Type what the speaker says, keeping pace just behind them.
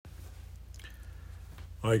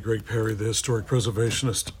Hi, Greg Perry, the historic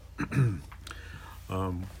preservationist.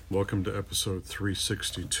 Welcome to episode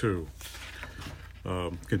 362,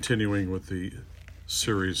 continuing with the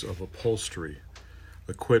series of upholstery,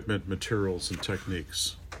 equipment, materials, and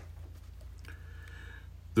techniques.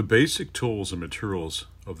 The basic tools and materials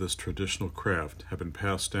of this traditional craft have been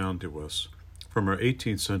passed down to us from our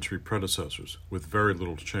 18th century predecessors with very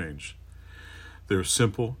little change. They are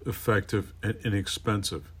simple, effective, and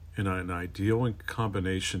inexpensive, and an ideal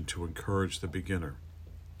combination to encourage the beginner.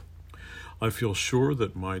 I feel sure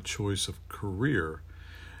that my choice of career,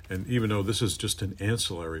 and even though this is just an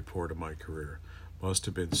ancillary part of my career, must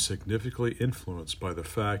have been significantly influenced by the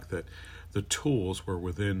fact that the tools were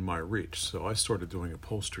within my reach. So I started doing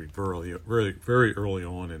upholstery very early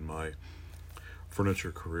on in my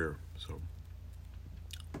furniture career, so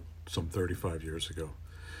some 35 years ago.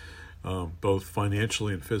 Both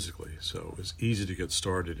financially and physically. So it was easy to get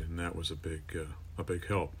started, and that was a big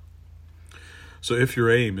help. So if your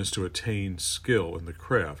aim is to attain skill in the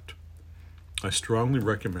craft, I strongly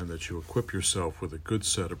recommend that you equip yourself with a good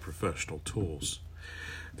set of professional tools.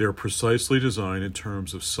 They are precisely designed in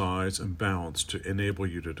terms of size and balance to enable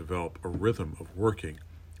you to develop a rhythm of working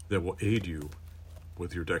that will aid you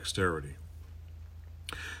with your dexterity.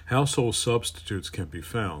 Household substitutes can be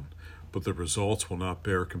found, but the results will not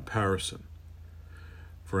bear comparison.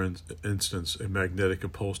 For instance, a magnetic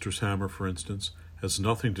upholsterer's hammer, for instance, has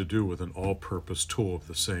nothing to do with an all-purpose tool of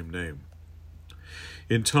the same name.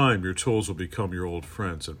 In time, your tools will become your old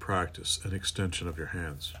friends in practice, an extension of your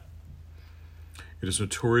hands. It is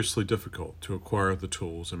notoriously difficult to acquire the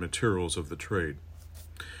tools and materials of the trade.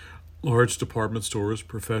 Large department stores,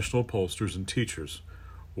 professional upholsterers, and teachers,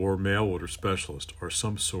 or mail-order specialists are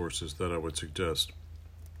some sources that I would suggest.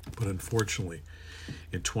 But unfortunately,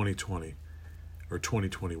 in 2020, or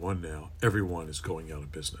 2021 now, everyone is going out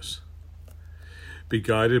of business. Be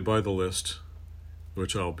guided by the list,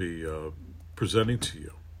 which I'll be presenting to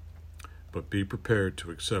you, but be prepared to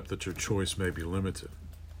accept that your choice may be limited,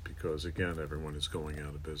 because again, everyone is going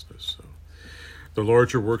out of business. So, the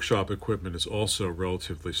larger workshop equipment is also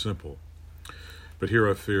relatively simple, but here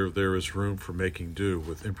I fear there is room for making do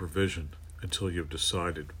with improvisation until you've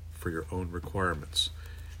decided for your own requirements,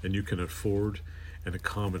 and you can afford and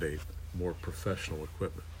accommodate more professional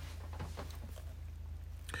equipment.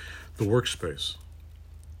 The workspace.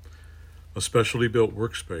 A specially built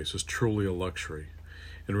workspace is truly a luxury.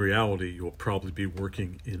 In reality, you will probably be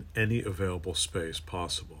working in any available space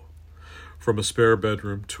possible, from a spare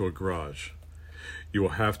bedroom to a garage. You will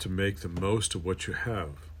have to make the most of what you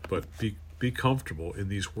have, but be comfortable in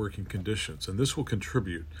these working conditions, and this will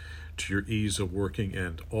contribute to your ease of working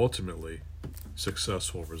and, ultimately,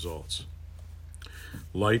 successful results.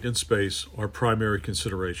 Light and space are primary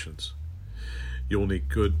considerations. You will need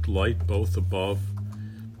good light both above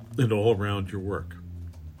and all around your work.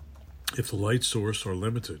 If the light source are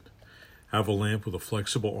limited, have a lamp with a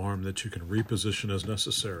flexible arm that you can reposition as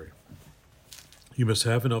necessary. You must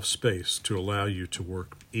have enough space to allow you to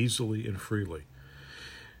work easily and freely,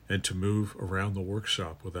 and to move around the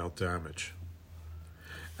workshop without damage.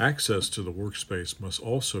 Access to the workspace must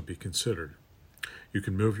also be considered. You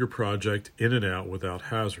can move your project in and out without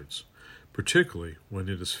hazards, particularly when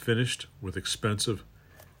it is finished with expensive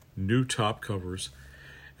new top covers,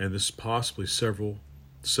 and this is possibly several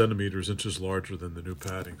centimeters, inches larger than the new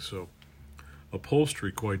padding. So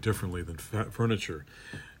upholstery, quite differently than furniture,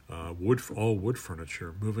 all wood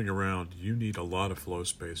furniture, moving around, you need a lot of flow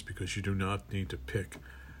space because you do not need to pick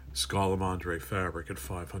Scalamandre fabric at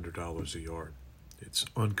 $500 a yard. It's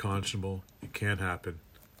unconscionable. It can't happen.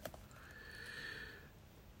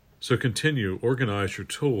 So organize your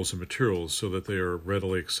tools and materials so that they are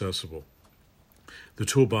readily accessible. The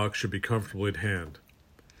toolbox should be comfortably at hand.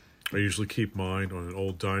 I usually keep mine on an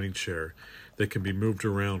old dining chair that can be moved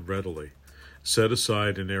around readily. Set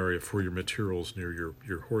aside an area for your materials near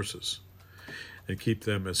your horses, and keep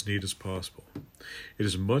them as neat as possible. It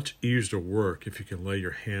is much easier to work if you can lay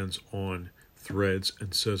your hands on threads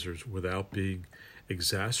and scissors without being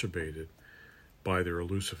exacerbated by their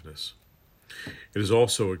elusiveness. It is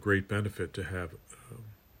also a great benefit to have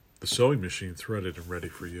the sewing machine threaded and ready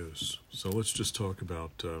for use. So let's just talk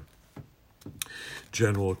about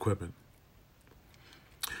general equipment.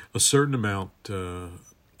 Let's talk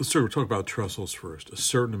about trestles first. A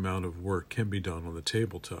certain amount of work can be done on the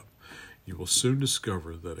tabletop. You will soon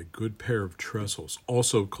discover that a good pair of trestles,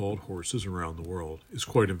 also called horses around the world, is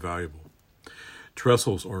quite invaluable.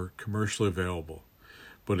 Trestles are commercially available,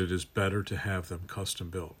 but it is better to have them custom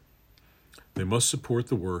built. They must support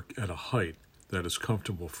the work at a height that is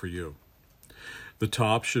comfortable for you. The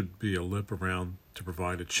top should be a lip around to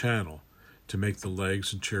provide a channel to make the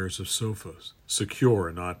legs and chairs of sofas secure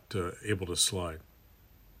and not able to slide.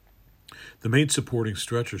 The main supporting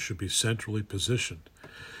stretcher should be centrally positioned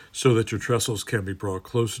so that your trestles can be brought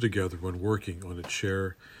closer together when working on a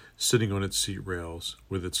chair sitting on its seat rails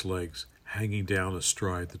with its legs hanging down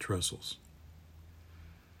astride the trestles.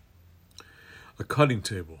 A cutting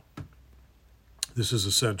table. This is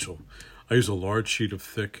essential. I use a large sheet of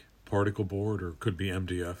thick particle board, or could be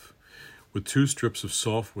MDF, with 2 strips of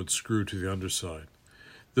softwood screwed to the underside.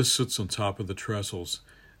 This sits on top of the trestles,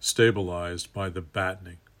 stabilized by the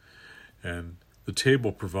battening, and the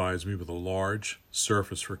table provides me with a large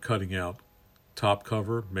surface for cutting out top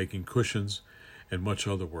cover, making cushions, and much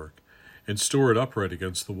other work, and store it upright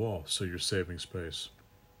against the wall so you're saving space.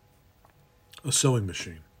 A sewing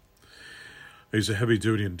machine. I use a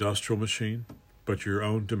heavy-duty industrial machine, but your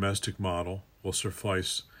own domestic model will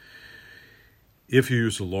suffice if you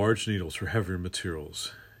use large needles for heavier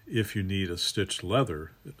materials. If you need a stitched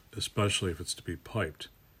leather, especially if it's to be piped,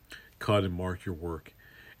 cut and mark your work,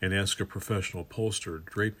 and ask a professional upholsterer or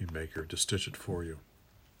drapery maker to stitch it for you.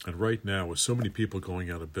 And right now, with so many people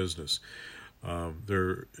going out of business,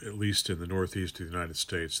 there, at least in the northeast of the United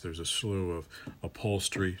States, there's a slew of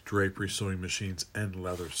upholstery, drapery sewing machines, and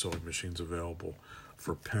leather sewing machines available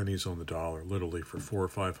for pennies on the dollar. Literally for $400 or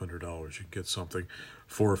 $500, you can get something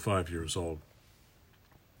 4 or 5 years old.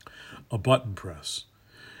 A button press.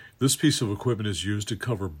 This piece of equipment is used to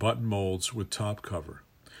cover button molds with top cover.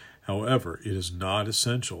 However, it is not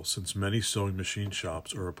essential since many sewing machine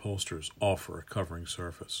shops or upholsterers offer a covering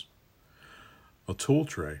surface. A tool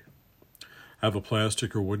tray. Have a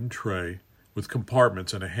plastic or wooden tray with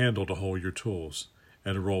compartments and a handle to hold your tools,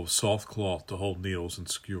 and a roll of soft cloth to hold needles and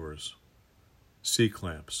skewers.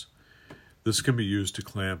 C-clamps. This can be used to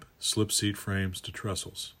clamp slip seat frames to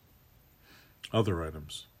trestles. Other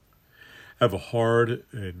items. Have a hard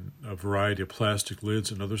and a variety of plastic lids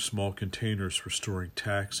and other small containers for storing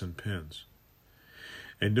tacks and pins.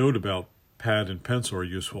 A note about pad and pencil are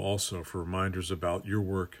useful also for reminders about your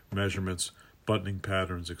work, measurements, buttoning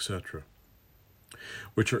patterns, etc.,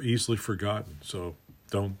 which are easily forgotten, so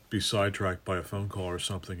don't be sidetracked by a phone call or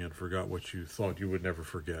something and forgot what you thought you would never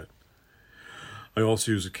forget. I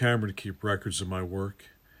also use a camera to keep records of my work.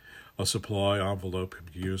 A supply envelope can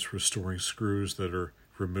be used for storing screws that are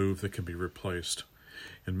removed that can be replaced.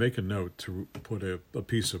 And make a note to put a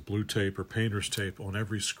piece of blue tape or painter's tape on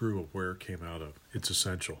every screw of where it came out of. It's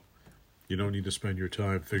essential. You don't need to spend your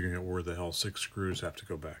time figuring out where the hell 6 screws have to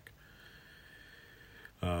go back.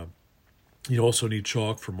 You also need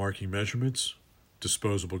chalk for marking measurements.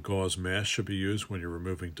 Disposable gauze mask should be used when you're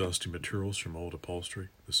removing dusty materials from old upholstery.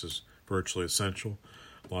 This is virtually essential.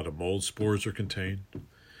 A lot of mold spores are contained.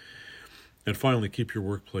 And finally, keep your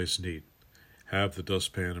workplace neat. Have the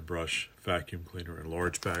dustpan and brush, vacuum cleaner, and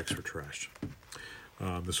large bags for trash.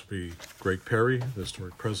 This will be Greg Perry, the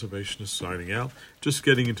historic preservationist, signing out. Just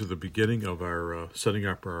getting into the beginning of our setting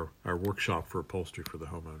up our workshop for upholstery for the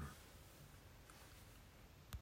homeowner.